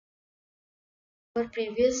Our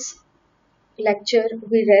previous lecture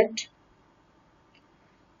we read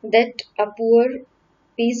that a poor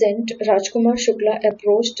peasant Rajkumar Shukla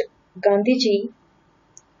approached Gandhiji.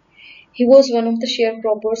 He was one of the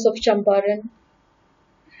sharecroppers of Champaran.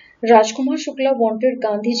 Rajkumar Shukla wanted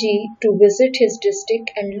Gandhiji to visit his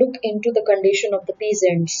district and look into the condition of the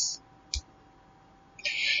peasants.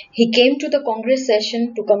 He came to the Congress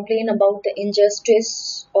session to complain about the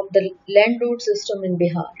injustice of the landlord system in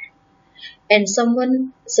Bihar, and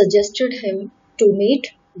someone suggested him to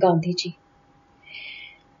meet Gandhiji.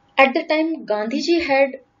 At the time, Gandhiji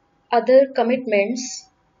had other commitments,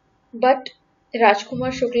 but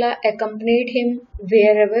Rajkumar Shukla accompanied him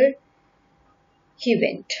wherever he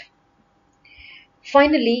went.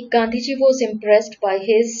 Finally, Gandhiji was impressed by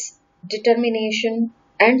his determination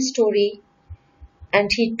and story,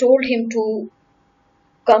 and he told him to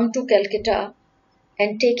come to Calcutta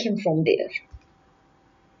and take him from there.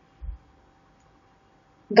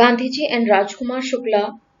 Gandhiji and Rajkumar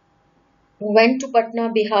Shukla went to Patna,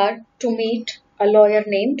 Bihar to meet a lawyer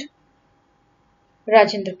named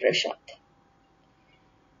Rajendra Prasad.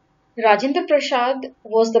 Rajendra Prasad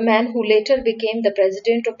was the man who later became the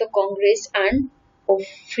president of the Congress and of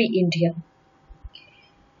Free India.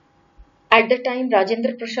 At the time,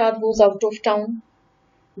 Rajendra Prasad was out of town.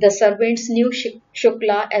 The servants knew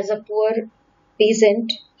Shukla as a poor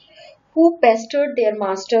peasant who pestered their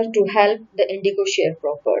master to help the Indigo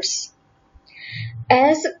sharecroppers.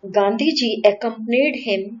 As Gandhiji accompanied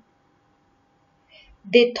him,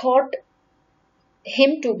 they thought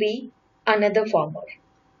him to be another farmer,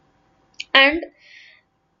 and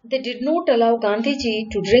they did not allow Gandhiji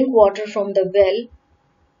to drink water from the well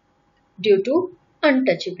due to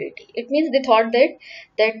untouchability. It means they thought that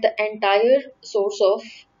the entire source of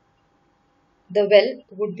the well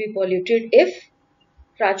would be polluted if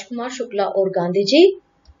Rajkumar Shukla or Gandhiji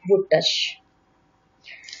would touch.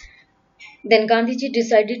 Then Gandhiji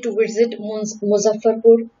decided to visit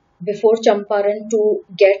Muzaffarpur before Champaran to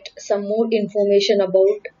get some more information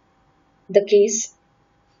about the case.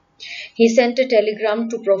 He sent a telegram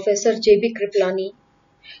to Professor J.B. Kriplani,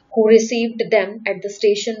 who received them at the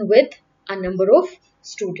station with a number of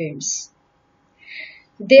students.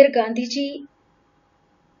 There Gandhiji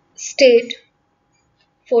stayed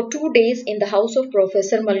for 2 days in the house of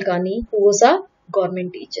Professor Malkani, who was a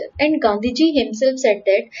government teacher. And Gandhiji himself said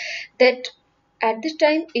that at the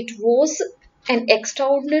time it was an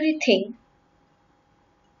extraordinary thing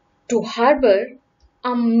to harbor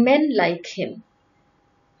a man like him.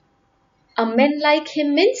 A man like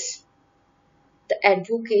him means the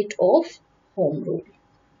advocate of home rule.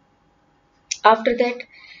 After that,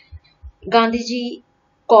 Gandhiji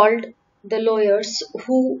called the lawyers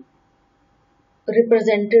who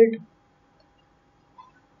represented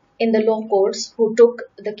in the law courts, who took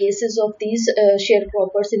the cases of these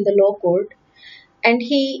sharecroppers in the law court, and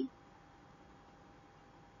he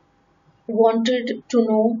wanted to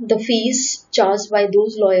know the fees charged by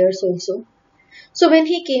those lawyers also. So when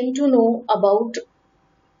he came to know about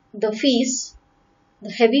the fees,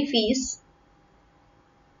 the heavy fees,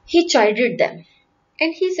 he chided them,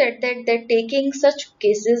 and he said that taking such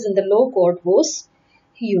cases in the law court was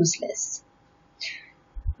useless.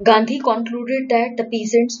 Gandhi concluded that the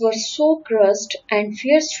peasants were so crushed and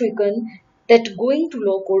fear-stricken that going to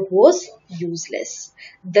law court was useless.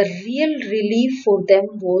 The real relief for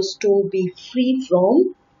them was to be free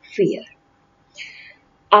from fear.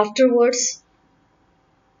 Afterwards,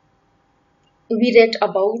 we read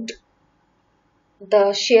about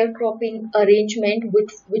the sharecropping arrangement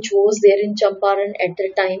which was there in Champaran at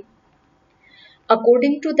the time.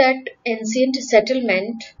 According to that ancient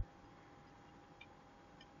settlement,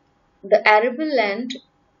 the arable land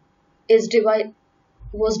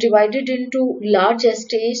was divided into large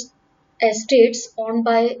estates owned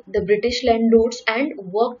by the British landlords and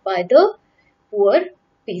worked by the poor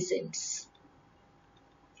peasants.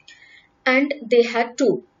 And they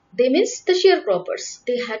means the sharecroppers,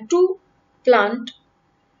 they had to plant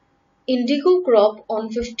indigo crop on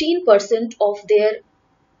 15% of their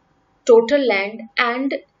total land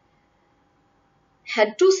and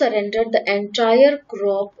had to surrender the entire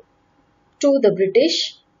crop to the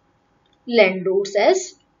British landlords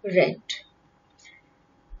as rent.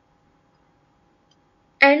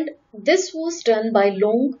 And this was done by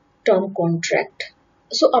long-term contract.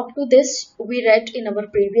 So up to this we read in our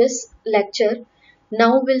previous lecture.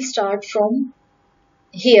 Now we'll start from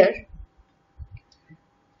here,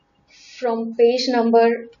 from page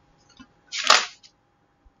number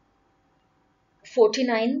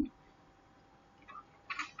 49,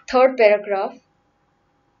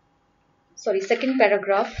 second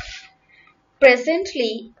paragraph.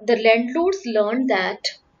 Presently, the landlords learned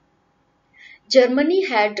that Germany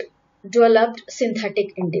had developed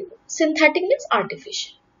synthetic indigo. Synthetic means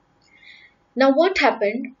artificial. Now what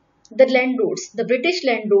happened? The landlords, the British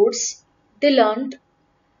landlords, they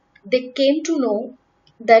came to know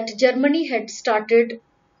that Germany had started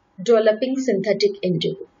developing synthetic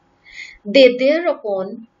indigo. They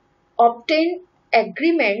thereupon obtained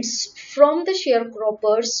agreements from the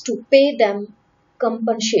sharecroppers to pay them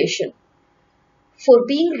compensation for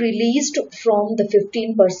being released from the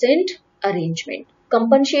 15% arrangement.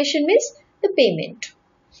 Compensation means the payment.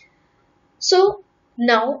 So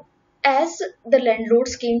now, as the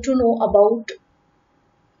landlords came to know about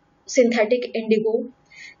synthetic indigo,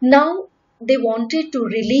 now they wanted to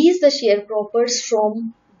release the sharecroppers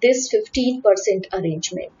from this 15%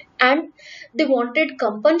 arrangement, and they wanted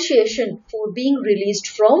compensation for being released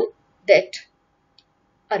from that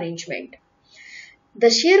arrangement. The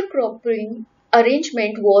sharecropping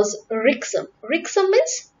arrangement was irksome. Irksome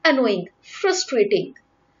means annoying, frustrating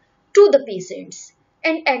to the peasants.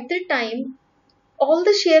 And at the time, all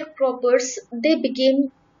the sharecroppers, they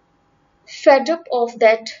became fed up of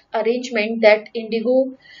that arrangement, that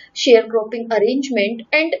indigo sharecropping arrangement,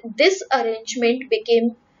 and this arrangement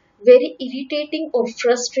became very irritating or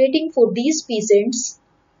frustrating for these peasants,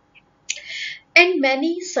 and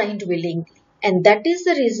many signed willingly. And that is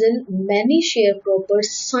the reason many sharecroppers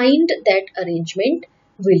signed that arrangement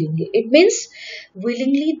willingly. It means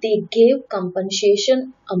willingly they gave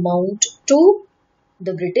compensation amount to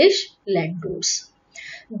the British landlords.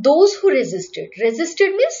 Those who resisted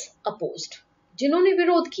means opposed. जिन्होंने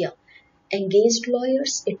विरोध किया, engaged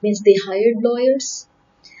lawyers, it means they hired lawyers.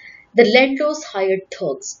 The landlords hired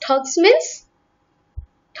thugs. Thugs means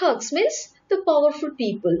the powerful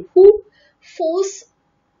people who force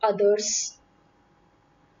others.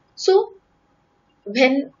 So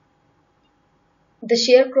when the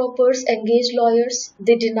sharecroppers engaged lawyers,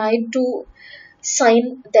 they denied to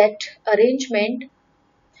sign that arrangement.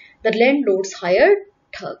 The landlords hired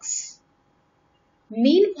thugs.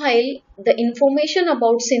 Meanwhile, the information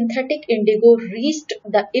about synthetic indigo reached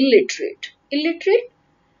the illiterate,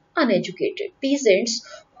 uneducated peasants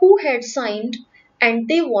who had signed, and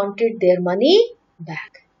they wanted their money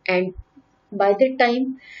back. And by the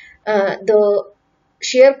time the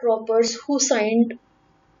sharecroppers who signed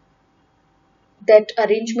that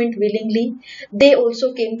arrangement willingly, they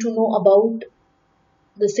also came to know about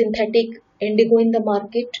the synthetic indigo in the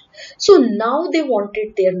market. So now they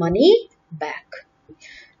wanted their money back.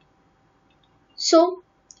 So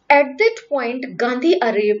at that point, Gandhi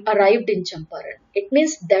arrived in Champaran. It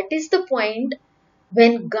means that is the point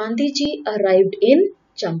when Gandhiji arrived in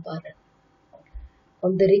Champaran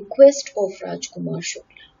on the request of Rajkumar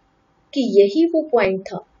Shukla. कि यही वो point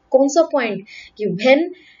था. कौन सा point? कि when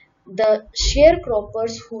the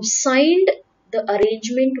sharecroppers who signed the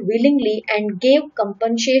arrangement willingly and gave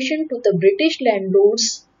compensation to the British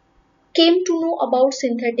landlords came to know about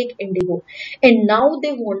synthetic indigo, and now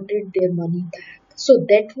they wanted their money back. So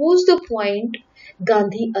that was the point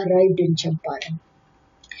Gandhi arrived in Champaran.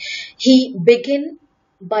 He began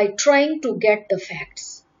by trying to get the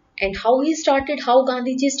facts. And how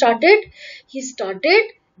Gandhiji started? He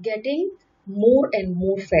started getting more and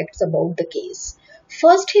more facts about the case.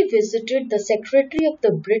 First, he visited the secretary of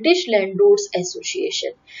the British Landlords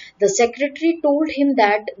Association. The secretary told him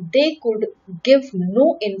that they could give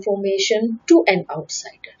no information to an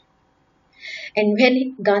outsider. And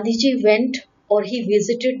when Gandhiji went, or he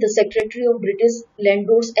visited the secretary of British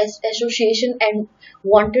Landlords Association and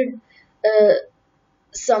wanted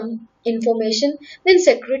some information, then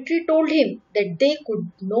secretary told him that they could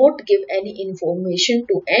not give any information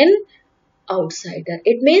to an outsider.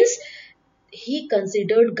 It means he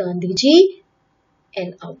considered Gandhiji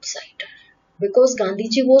an outsider because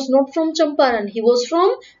Gandhiji was not from Champaran, he was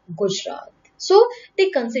from Gujarat. So they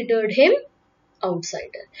considered him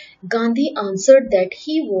outsider. Gandhi answered that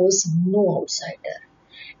he was no outsider.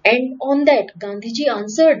 And on that, Gandhiji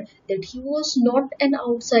answered that he was not an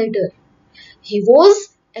outsider. He was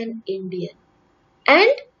an Indian.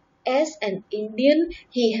 And as an Indian,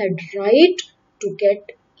 he had right to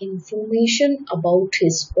get information about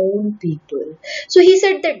his own people. So he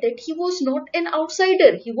said that he was not an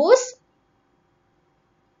outsider. He was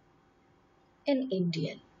an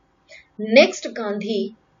Indian. Next,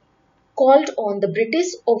 Gandhi called on the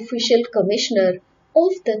British official commissioner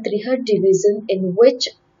of the Trihar division in which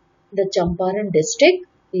the Champaran district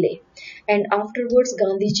lay. And afterwards,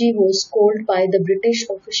 Gandhiji was called by the British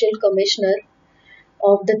official commissioner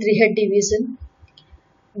of the Trihar division.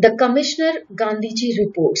 The commissioner Gandhiji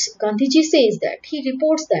reports. Gandhiji says that he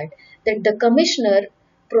reports that the commissioner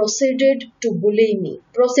proceeded to bully me.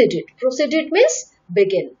 Proceeded means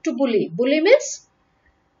begin. To bully. Bully means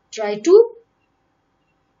try to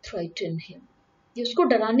threaten him. ये उसको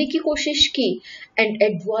डराने की कोशिश की. And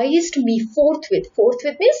advised me forthwith.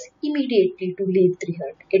 Forthwith means immediately to leave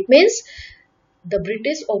Trihut. It means the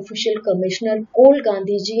British official commissioner called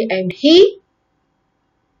Gandhiji and he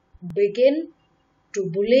began to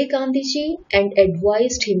bully Gandhiji and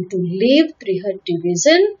advised him to leave Trihut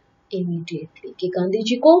division immediately. कि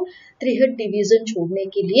गांधीजी को त्रिहट division छोड़ने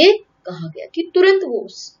के लिए कहा गया कि तुरंत वो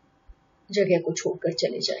उस जगह को छोड़कर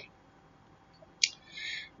चले जाए.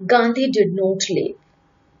 Gandhi did not leave,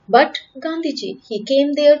 but Gandhiji, he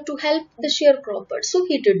came there to help the sharecroppers, so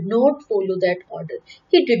he did not follow that order.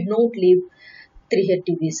 He did not leave Trihat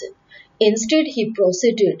division. Instead, he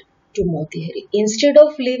proceeded to Motihari. Instead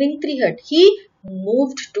of leaving Trihat, he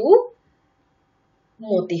moved to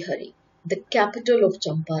Motihari, the capital of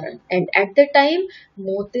Champaran. And at the time,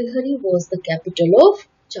 Motihari was the capital of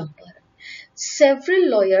Champaran. Several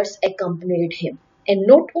lawyers accompanied him, and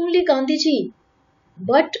not only Gandhiji,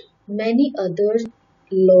 but many other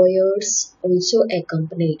lawyers also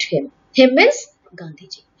accompanied him. Him means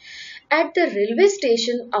Gandhiji. At the railway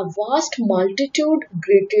station, a vast multitude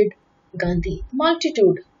greeted Gandhi.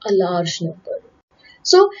 Multitude, a large number.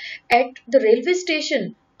 So, at the railway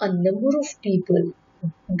station, a number of people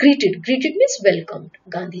greeted means welcomed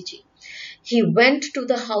Gandhiji. He went to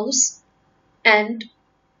the house and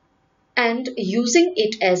using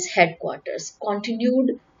it as headquarters,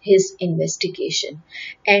 continued his investigation.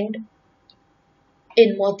 And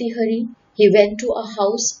in Motihari, he went to a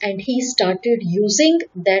house and he started using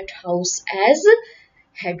that house as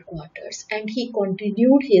headquarters, and he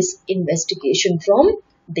continued his investigation from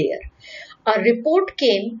there. A report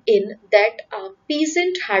came in that a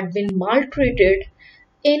peasant had been maltreated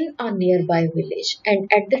in a nearby village,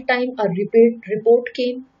 and at the time a report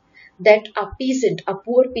came that a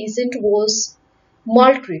poor peasant was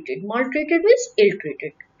maltreated. Maltreated means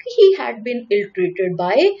ill-treated. He had been ill-treated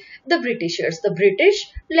by the Britishers, the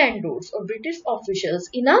British landlords or British officials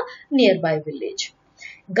in a nearby village.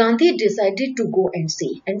 Gandhi decided to go and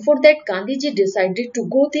see, and for that Gandhiji decided to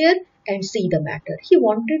go there and see the matter. He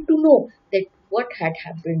wanted to know that what had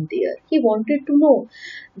happened there. He wanted to know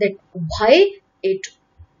that why it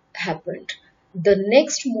happened. The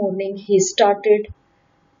next morning he started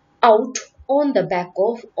out on the back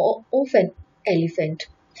of an elephant.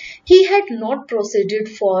 He had not proceeded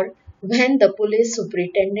far when the police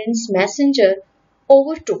superintendent's messenger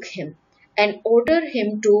overtook him and ordered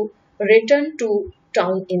him to return to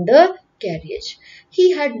town in the carriage.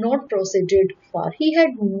 He had not proceeded far. He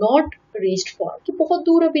had not reached far. कि बहुत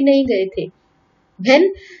दूर अभी नहीं गए थे.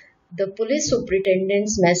 When the police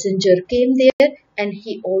superintendent's messenger came there and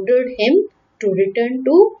he ordered him to return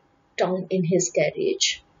to town in his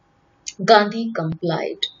carriage. Gandhi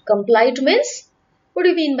complied. Complied means, what do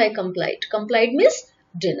you mean by complied? Complied means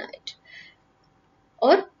denied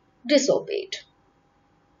or disobeyed.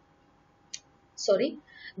 Sorry,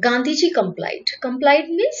 Gandhiji complied. Complied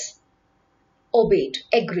means obeyed,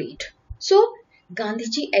 agreed. So,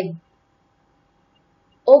 Gandhiji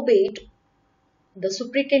obeyed the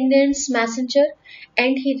superintendent's messenger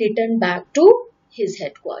and he returned back to his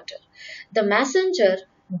headquarters. The messenger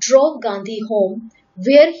drove Gandhi home,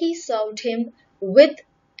 where he served him with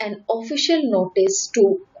an official notice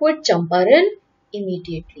to quit Champaran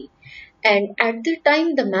immediately. And at the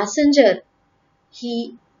time the messenger,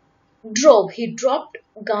 he dropped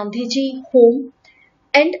Gandhiji home,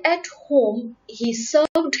 and at home he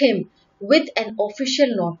served him with an official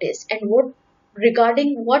notice. And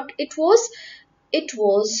regarding what it was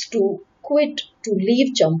to quit, to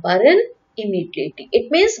leave Champaran immediately. It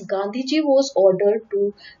means Gandhiji was ordered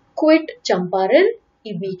to quit Champaran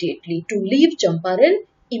immediately, to leave Champaran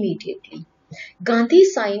immediately. Gandhi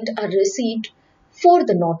signed a receipt for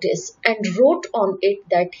the notice and wrote on it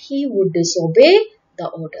that he would disobey the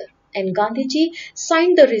order. And Gandhiji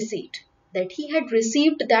signed the receipt that he had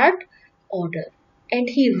received that order, and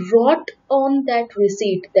he wrote on that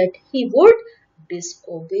receipt that he would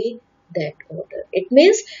disobey that order. It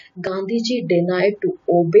means Gandhiji denied to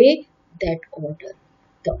obey that order,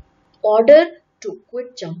 the order to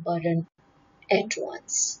quit Champaran at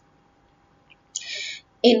once.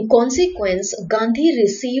 In consequence, Gandhi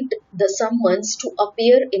received the summons to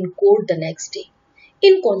appear in court the next day.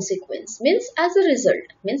 In consequence means as a result,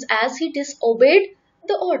 means as he disobeyed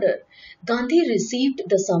the order, Gandhi received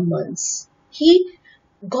the summons. He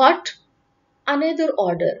got another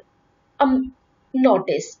order, a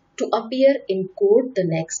notice to appear in court the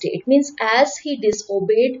next day. It means as he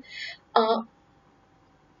disobeyed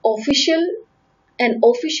official an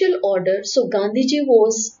official order. So Gandhiji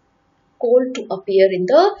was called to appear in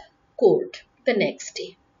the court the next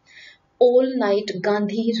day. All night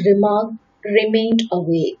Gandhi remained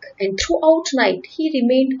awake, and throughout night he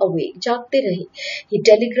remained awake, jagte rahe. He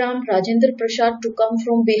telegrammed Rajendra Prasad to come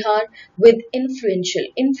from Bihar with influential.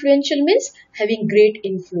 Influential means having great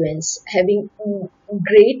influence, having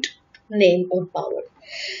great name or power.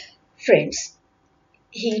 Friends,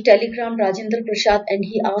 he telegrammed Rajendra Prasad and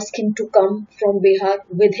he asked him to come from Bihar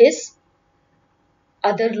with his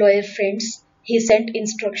other lawyer friends. He sent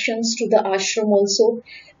instructions to the ashram also.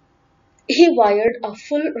 He wired a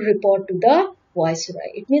full report to the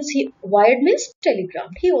viceroy. It means he wired means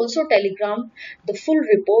telegrammed. He also telegrammed the full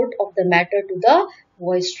report of the matter to the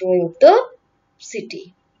viceroy of the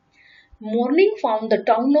city. Morning found the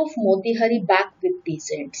town of Motihari back with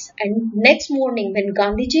peasants. And next morning when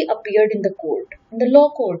Gandhiji appeared in the court, in the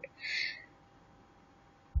law court,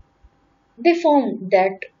 they found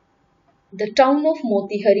that the town of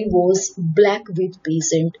Motihari was black with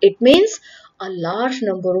peasants. It means a large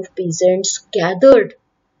number of peasants gathered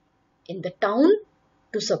in the town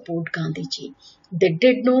to support Gandhiji. They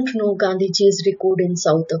did not know Gandhiji's record in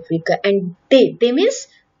South Africa, and they means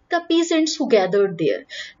the peasants who gathered there.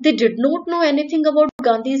 They did not know anything about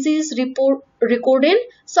Gandhiji's record in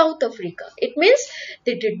South Africa. It means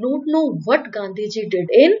they did not know what Gandhiji did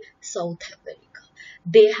in South Africa.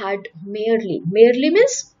 They had merely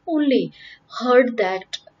means only heard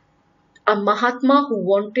that a Mahatma who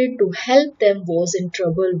wanted to help them was in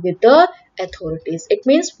trouble with the authorities. It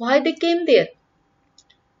means why they came there.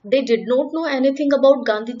 They did not know anything about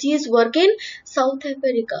Gandhiji's work in South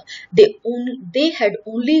Africa. They had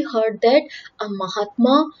only heard that a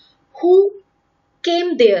Mahatma who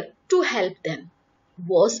came there to help them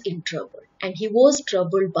was in trouble, and he was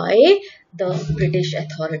troubled by the British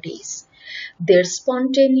authorities. Their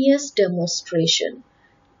spontaneous demonstration.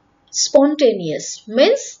 Spontaneous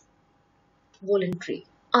means voluntary,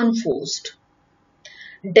 unforced.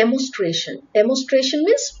 Demonstration. Demonstration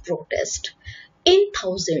means protest. In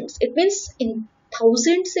thousands. It means in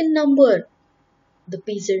thousands in number the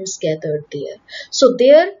peasants gathered there. So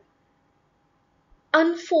their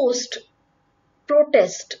unforced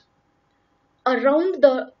protest around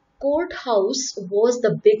the courthouse was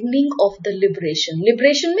the beginning of the liberation.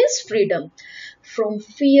 Liberation means freedom from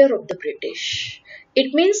fear of the British.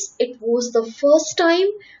 It means it was the first time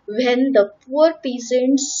when the poor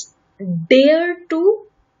peasants dared to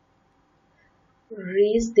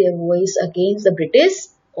raise their voice against the British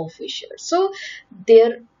officials. So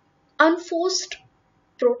their unforced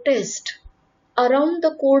protest around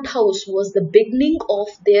the courthouse was the beginning of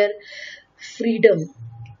their freedom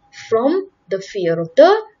from the fear of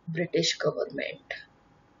the British government.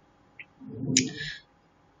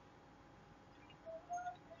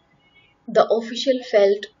 The official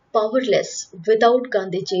felt powerless without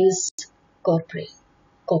Gandhiji's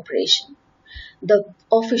cooperation. The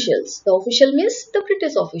official means the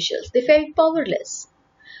British officials, they felt powerless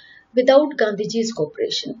without Gandhiji's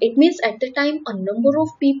cooperation. It means at the time a number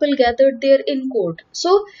of people gathered there in court.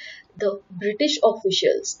 So the British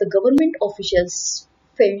officials, the government officials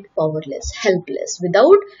felt powerless, helpless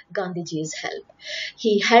without Gandhiji's help.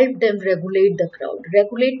 He helped them regulate the crowd.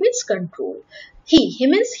 Regulate means control. He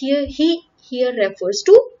means here refers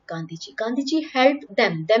to Gandhiji. Gandhiji helped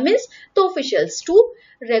them. Them means the officials to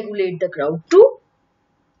regulate the crowd, to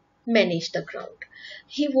manage the crowd.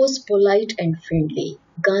 He was polite and friendly.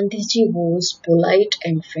 Gandhiji was polite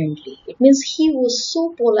and friendly. It means he was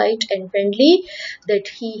so polite and friendly that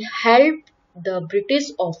he helped the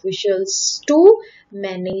British officials to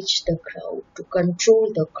manage the crowd, to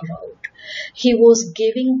control the crowd. He was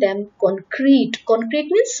giving them concrete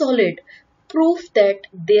means solid, proof that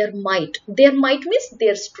their might means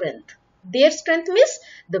their strength. Their strength means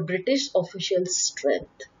the British officials'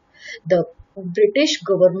 strength. The British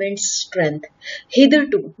government's strength.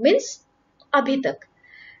 Hitherto means abhi tak.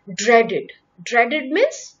 Dreaded. Dreaded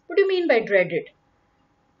means, what do you mean by dreaded?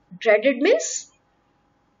 Dreaded means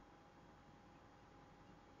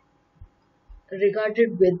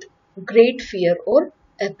regarded with great fear or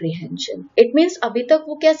apprehension. It means abhi tak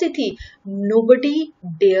wo kaisi thi? Nobody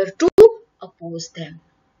dare to oppose them.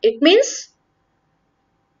 It means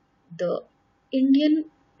the Indian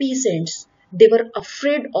peasants, they were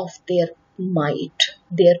afraid of their might,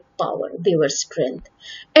 their power, their strength,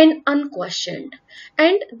 and unquestioned.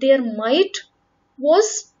 And their might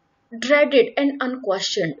was dreaded and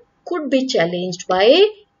unquestioned, could be challenged by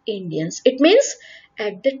Indians. It means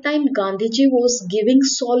at that time Gandhiji was giving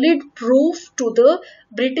solid proof to the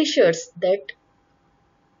Britishers that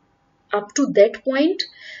up to that point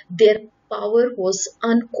their power was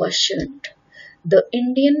unquestioned. The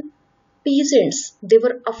Indian peasants, they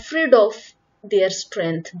were afraid of their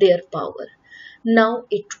strength, their power. Now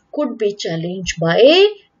it could be challenged by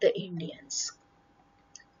the Indians.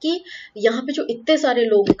 कि यहाँ पे जो इतने सारे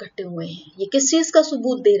लोग इकट्ठे हुए हैं, ये किस चीज का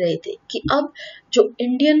सबूत दे रहे थे कि अब जो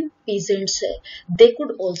इंडियन पीजेंट्स है, they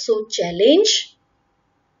could also challenge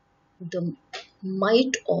the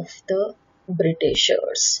might of the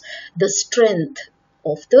Britishers, the strength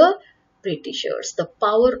of the Britishers, the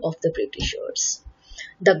power of the Britishers.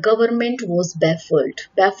 The government was baffled.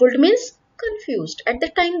 Baffled means confused. At the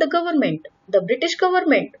time, the British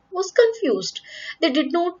government was confused. They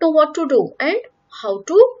did not know what to do and how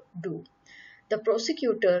to do. The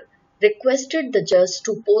prosecutor requested the judge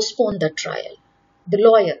to postpone the trial. The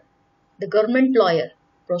lawyer, the government lawyer,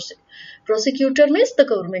 prosecutor means the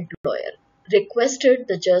government lawyer, requested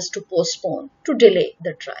the judge to postpone, to delay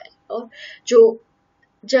the trial. और जो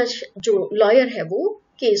जज, जो lawyer है, वो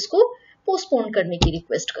case को postpone करने की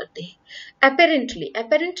request करते हैं.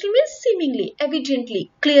 Apparently means seemingly,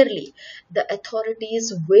 evidently, clearly, the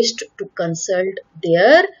authorities wished to consult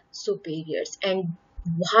their superiors. And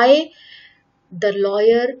why the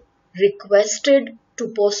lawyer requested to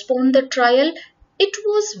postpone the trial? It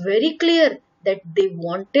was very clear that they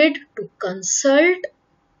wanted to consult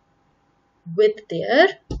with their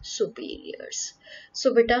superiors.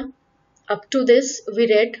 So beta, up to this we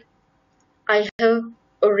read. I have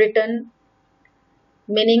written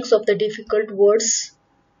meanings of the difficult words.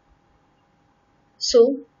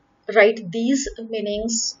 So write these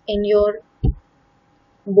meanings in your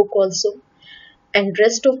book also, and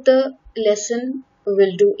rest of the lesson we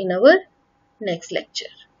will do in our next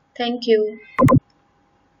lecture. Thank you.